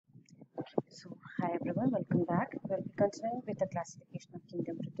Hi everyone, welcome back. We'll be continuing with the classification of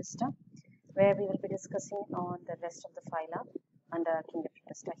kingdom Protista, where we will be discussing on the rest of the phyla under kingdom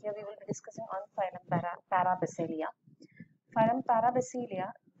Protista. Here we will be discussing on phylum Parabasalia. Phylum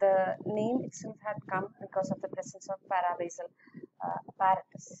Parabasalia, the name itself had come because of the presence of parabasal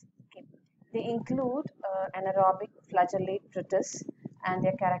apparatus. Okay. They include anaerobic flagellate protists, and they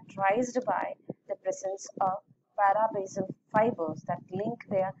are characterized by the presence of parabasal fibers that link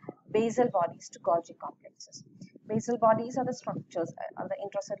their basal bodies to Golgi complexes. Basal bodies are the structures, are the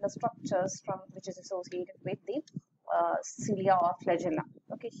intracellular structures from which is associated with the cilia or flagella.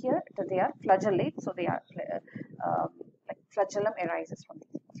 Okay, here they are flagellate, so they are like flagellum arises from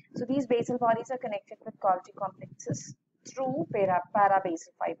these. So these basal bodies are connected with Golgi complexes through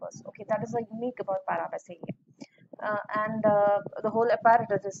parabasal fibers. Okay, that is the unique about Parabasalia, and the whole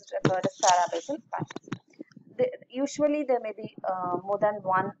apparatus is referred as parabasal apparatus. Usually there may be more than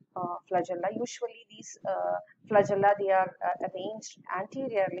one flagella. Usually these flagella, they are arranged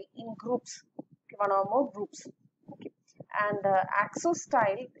anteriorly in groups, one or more groups. Okay. And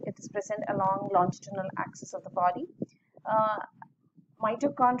axostyle, it is present along longitudinal axis of the body.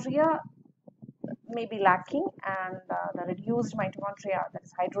 Mitochondria may be lacking, and the reduced mitochondria, that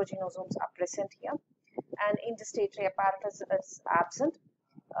is hydrogenosomes, are present here, and ingestatory apparatus is absent.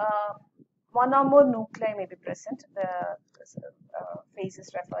 One or more nuclei may be present. The phase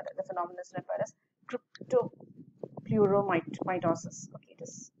is referred, the phenomenon is referred as cryptopleuromitosis. Okay, it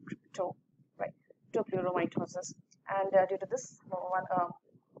is cryptopleuromitosis, and due to this,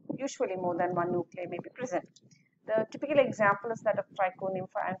 usually more than one nuclei may be present. The typical example is that of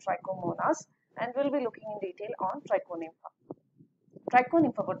Trichonympha and Trichomonas, and we'll be looking in detail on Trichonympha.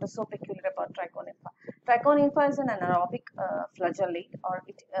 Trichonympha, what is so peculiar about Trichonympha? Trichonympha is an anaerobic flagellate, or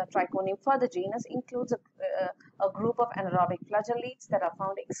Trichonympha, the genus, includes a group of anaerobic flagellates that are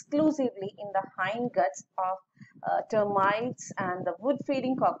found exclusively in the hind guts of termites and the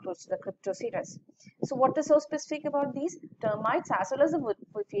wood-feeding cockroach, the Cryptoceras. So what is so specific about these termites as well as the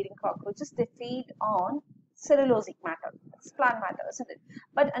wood-feeding cockroaches? They feed on cellulosic matter, it's plant matter, isn't it?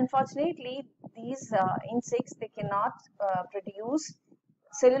 But unfortunately, these insects, they cannot produce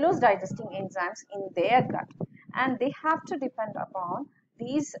cellulose digesting enzymes in their gut, and they have to depend upon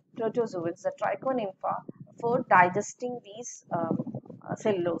these protozoans, the Trichonympha, for digesting these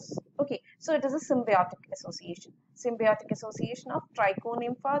cellulose. Okay, so it is a symbiotic association. Symbiotic association of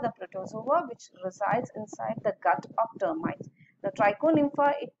Trichonympha, the protozoa, which resides inside the gut of termites. The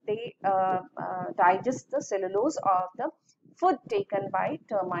Trichonympha, they digest the cellulose of the food taken by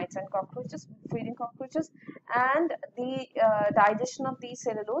termites and cockroaches, feeding cockroaches, and the digestion of these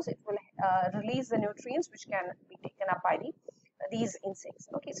cellulose, it will release the nutrients which can be taken up by these insects.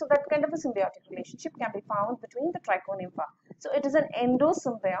 Okay, so that kind of a symbiotic relationship can be found between the Trichonympha. So it is an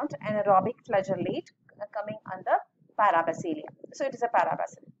endosymbiont anaerobic flagellate coming under Parabasalia. So it is a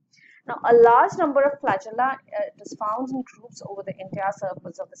Parabasalia. Now, a large number of flagella is found in groups over the entire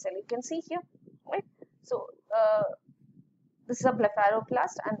surface of the cell. You can see here, right? So this is a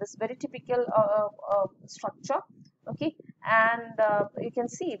Blepharoplast, and this very typical structure. Okay, and you can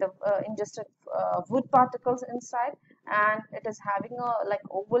see the ingested wood particles inside, and it is having a like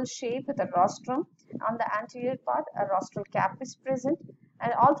oval shape with a rostrum. On the anterior part, a rostral cap is present,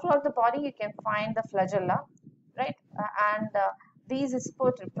 and all throughout the body you can find the flagella, right? These is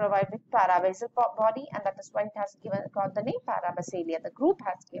provide with parabasal body, and that is why it has got the name Parabasalia. The group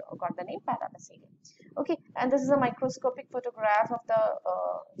has got the name Parabasalia. Okay, and this is a microscopic photograph of the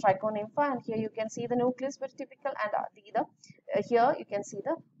Trichonympha, and here you can see the nucleus, very typical, and here you can see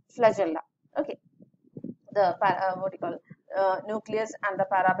the flagella. Okay, the nucleus and the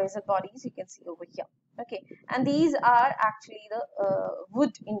parabasal bodies you can see over here. Okay, and these are actually the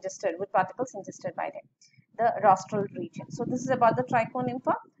wood particles ingested by them, the rostral region. So this is about the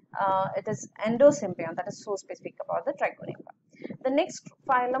Trichonympha. It is endosymbiont, that is so specific about the Trichonympha. The next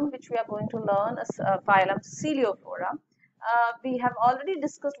phylum which we are going to learn is phylum Ciliophora. We have already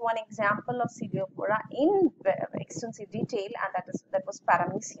discussed one example of Ciliophora in extensive detail, and that was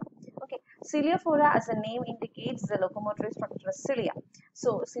Paramecium. Okay, Ciliophora, as the name indicates, the locomotory structure is cilia.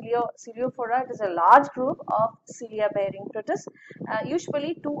 So Ciliophora, it is a large group of cilia-bearing protists.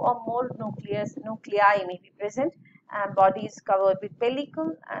 Usually 2 or more nuclei may be present, and body is covered with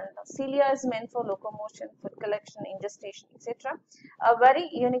pellicle, and cilia is meant for locomotion, food collection, ingestion, etc. A very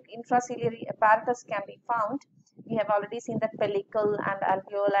unique intraciliary apparatus can be found. We have already seen that pellicle and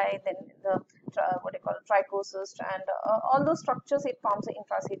alveoli, then the trichocyst, and all those structures, it forms an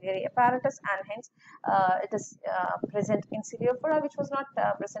intraciliary apparatus, and hence it is present in Ciliophora, which was not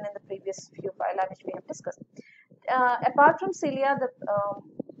present in the previous few phyla which we have discussed. Apart from cilia, the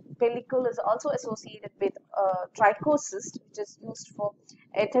pellicle is also associated with trichocyst, which is used for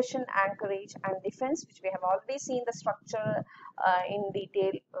adhesion, anchorage, and defense, which we have already seen the structure in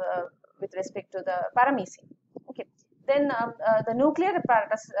detail with respect to the paramecium. Okay. Then the nuclear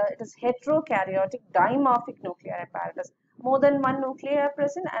apparatus, it is heterokaryotic dimorphic nuclear apparatus. More than one nuclei are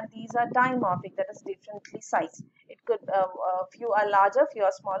present, and these are dimorphic, that is differently sized. It could few are larger, few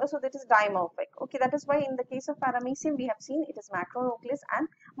are smaller, so that is dimorphic. Okay, that is why in the case of paramecium we have seen it is macronucleus and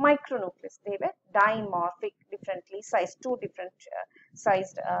micronucleus. They were dimorphic, differently sized. Two different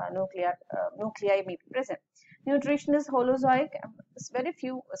sized nuclei may be present. Nutrition is holozoic. Very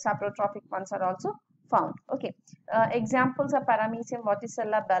few saprotrophic ones are also found. Okay, examples are Paramecium,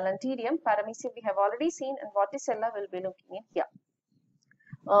 Vorticella, Balanterium. Paramecium we have already seen, and Vorticella will be looking at here.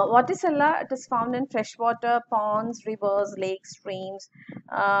 Vorticella, it is found in freshwater ponds, rivers, lakes, streams.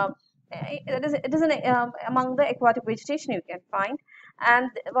 It is among the aquatic vegetation you can find, and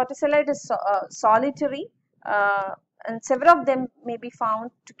Vorticella, it is solitary, and several of them may be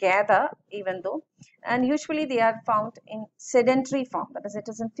found together even though, and usually they are found in sedentary form, that is, it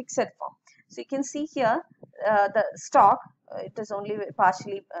is in fixed form. So you can see here the stalk, it is only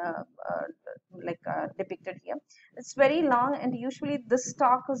partially depicted here. It's very long, and usually this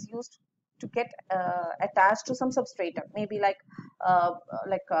stalk is used to get attached to some substratum, maybe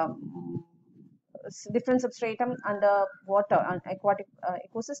different substratum under water, an aquatic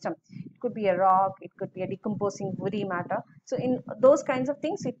ecosystem. It could be a rock, it could be a decomposing woody matter. So in those kinds of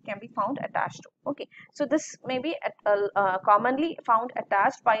things it can be found attached to. Okay, so this may be commonly found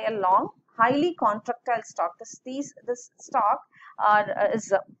attached by a long, highly contractile stalk. This stalk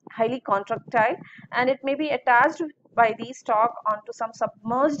is highly contractile, and it may be attached by these stalk onto some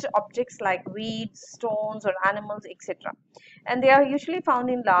submerged objects like weeds, stones, or animals, etc. And they are usually found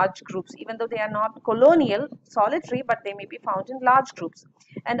in large groups, even though they are not colonial, solitary, but they may be found in large groups.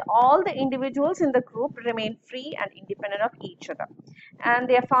 And all the individuals in the group remain free and independent of each other. And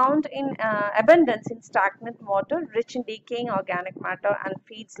they are found in abundance in stagnant water, rich in decaying organic matter, and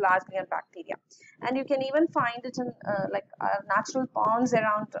feeds largely on bacteria. And you can even find it in natural ponds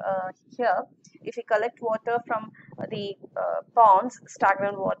around here. If you collect water from the ponds,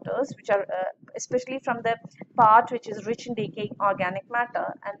 stagnant waters, which are especially from the part which is rich in decaying organic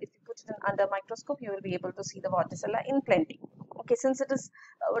matter, and if you put it in under microscope, you will be able to see the Vorticella in plenty. Okay, since it is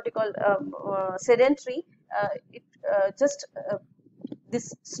what you call sedentary,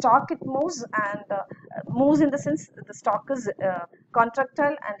 this stalk, it moves, and moves in the sense that the stalk is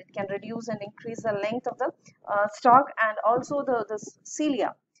contractile, and it can reduce and increase the length of the stalk, and also the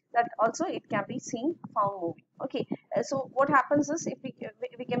cilia, that also it can be seen found moving. Okay, so what happens is, if we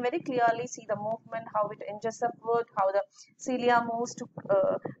can very clearly see the movement, how it ingests the food, how the cilia moves to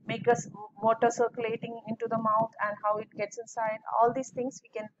make us water circulating into the mouth, and how it gets inside. All these things we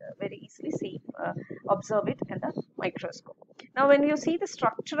can very easily see, observe it in the microscope. Now when you see the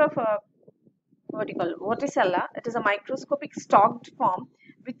structure of a Vorticella, it is a microscopic stalked form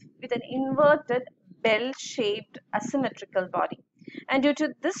with an inverted bell-shaped asymmetrical body. And due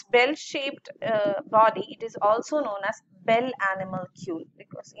to this bell-shaped body, it is also known as bell animalcule,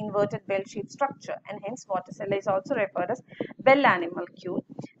 because inverted bell-shaped structure, and hence Vorticella is also referred as bell animalcule.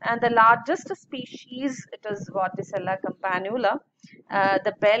 And the largest species, it is Vorticella campanula.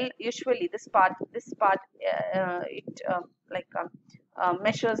 The bell, usually this part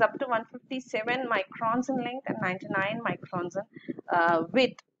measures up to 157 microns in length and 99 microns in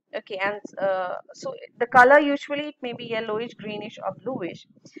width. Okay, and so the color, usually it may be yellowish, greenish, or bluish.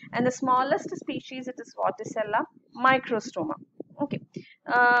 And the smallest species, it is Vorticella microstoma. Okay,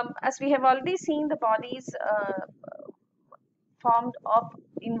 as we have already seen, the body is formed of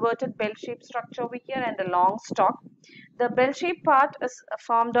inverted bell-shaped structure over here and a long stalk. The bell-shaped part is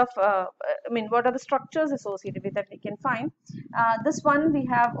formed of, what are the structures associated with that we can find? This one we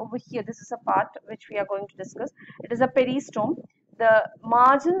have over here. This is a part which we are going to discuss. It is a peristome. The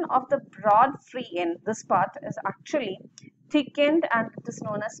margin of the broad free end, this part, is actually thickened, and it is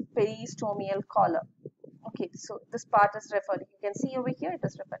known as peristomeal collar. Okay, so this part is referred, you can see over here, it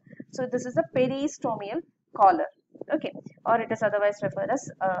is referred. So this is a peristomeal collar. Okay, or it is otherwise referred as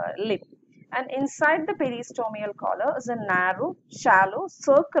lip. And inside the peristomeal collar is a narrow, shallow,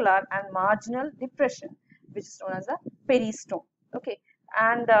 circular, and marginal depression, which is known as a peristome. Okay,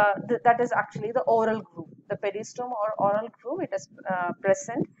 and that is actually the oral groove. The peristome or oral groove, it is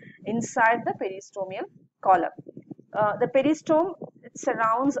present inside the peristomeal collar. The peristome, it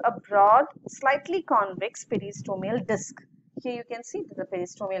surrounds a broad, slightly convex peristomeal disc. Here you can see the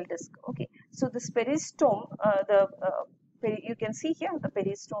peristomeal disc. Okay, so this peristome, you can see here the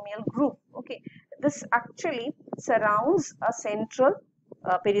peristomeal groove. Okay, this actually surrounds a central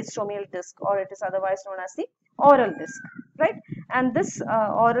peristomial disc, or it is otherwise known as the oral disc, right? And this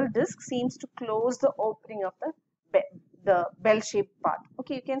oral disc seems to close the opening of the bell-shaped part.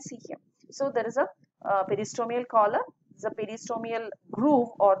 Okay, you can see here. So there is a peristomeal collar, the peristomial groove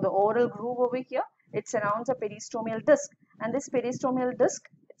or the oral groove over here. It surrounds a peristomial disc, and this peristomial disc,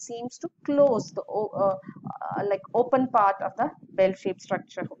 it seems to close the like open part of the bell-shaped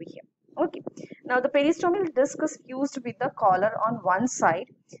structure over here. Okay, now the peristomial disc is fused with the collar on one side,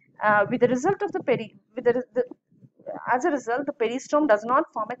 with the result of as a result, the peristome does not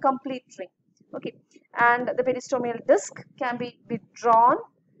form a complete ring. Okay, and the peristomial disc can be withdrawn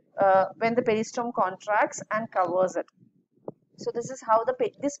when the peristome contracts and covers it. So this is how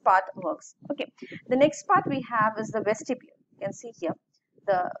this part works. Okay, the next part we have is the vestibule. You can see here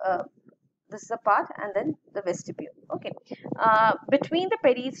this is a part, and then the vestibule. Okay, between the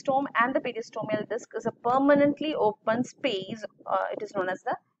peristome and the peristomial disc is a permanently open space. It is known as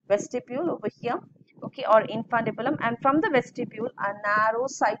the vestibule over here. Okay, or infundibulum, and from the vestibule a narrow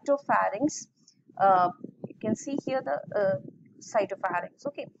cytopharynx. You can see here the cytopharynx.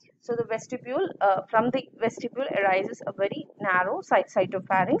 Okay, so the vestibule, from the vestibule arises a very narrow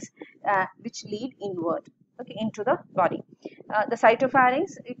cytopharynx which lead inward, okay, into the body. The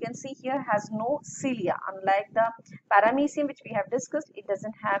cytopharynx, you can see here, has no cilia. Unlike the paramecium which we have discussed, it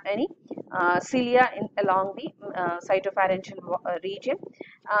doesn't have any cilia along the cytopharyngeal region.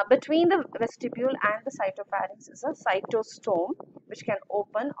 Between the vestibule and the cytopharynx is a cytostome which can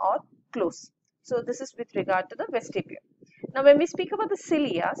open or close. So this is with regard to the vestibule. Now when we speak about the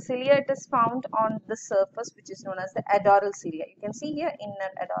cilia, it is found on the surface which is known as the adoral cilia. You can see here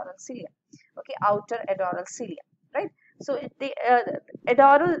inner adoral cilia, okay, outer adoral cilia, right? So the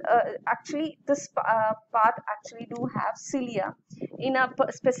adoral, actually this part actually do have cilia in a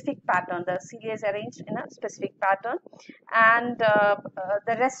specific pattern. The cilia is arranged in a specific pattern, and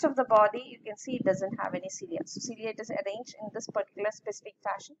the rest of the body, you can see, it doesn't have any cilia. So cilia is arranged in this particular specific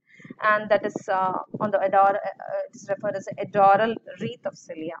fashion, and that is on the adoral, it is referred as the adoral wreath of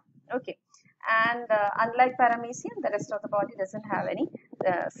cilia. Okay, and unlike paramecium, the rest of the body doesn't have any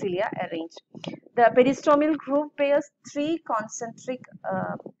cilia arranged. The peristomial groove bears 3 concentric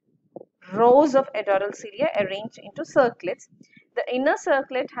rows of adoral cilia arranged into circlets. The inner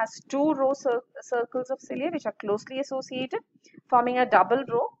circlet has 2 circles of cilia which are closely associated, forming a double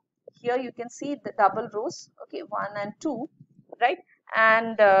row. Here you can see the double rows, okay, 1 and 2, right?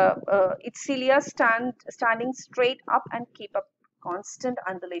 And its cilia standing straight up and keep up constant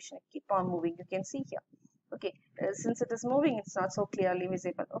undulation, keep on moving. You can see here. Okay, since it is moving, it's not so clearly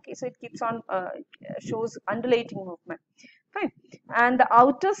visible. Okay, so it keeps on shows undulating movement. Fine. And the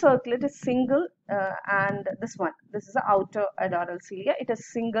outer circlet is single, and this is the outer adoral cilia. It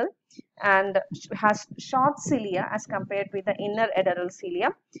is single and has short cilia as compared with the inner adoral cilia.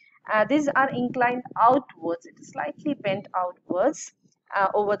 These are inclined outwards. It is slightly bent outwards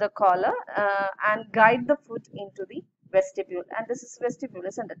over the collar and guide the foot into the vestibule. And this is vestibule,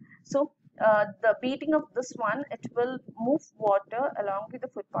 isn't it? So the beating of this one, it will move water along with the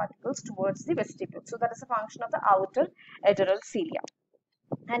foot particles towards the vestibule. So that is a function of the outer adoral cilia.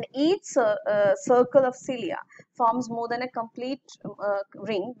 And each circle of cilia forms more than a complete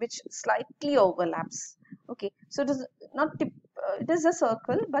ring which slightly overlaps. Okay, so it is not it is a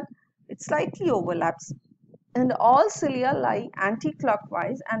circle, but it slightly overlaps. And all cilia lie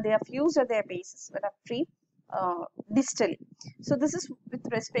anti-clockwise, and they are fused at their bases but are free distally. So this is with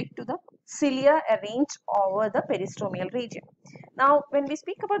respect to the cilia arranged over the peristomial region. Now when we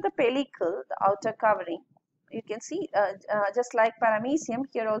speak about the pellicle, the outer covering, you can see just like paramecium,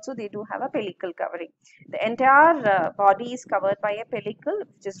 here also they do have a pellicle covering. The entire body is covered by a pellicle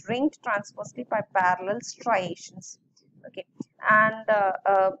which is ringed transversely by parallel striations. Okay, and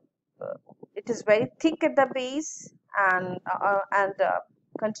it is very thick at the base and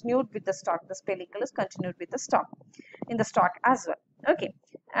continued with the stalk. This pellicle is continued with the stalk, in the stalk as well. Okay,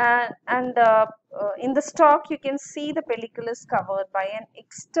 and in the stalk you can see the pellicle is covered by an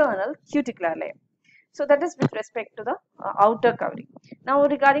external cuticular layer. So that is with respect to the outer covering. Now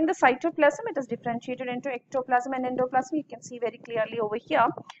regarding the cytoplasm, it is differentiated into ectoplasm and endoplasm. You can see very clearly over here.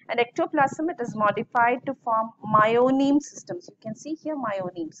 And ectoplasm, it is modified to form myoneem systems. You can see here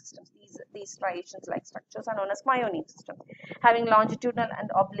myoneem systems. These striations-like structures are known as myoneem systems, having longitudinal and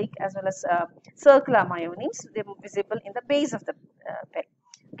oblique as well as circular myoneems. They are visible in the base of the bell.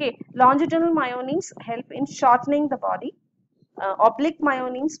 Okay, longitudinal myoneems help in shortening the body. Oblique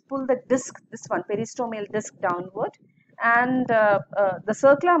myoneems pull the disc, this one, peristomial disc, downward, and the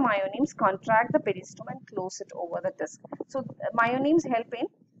circular myoneems contract the peristome and close it over the disc. So myoneems help in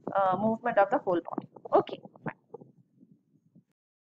movement of the whole body. Okay.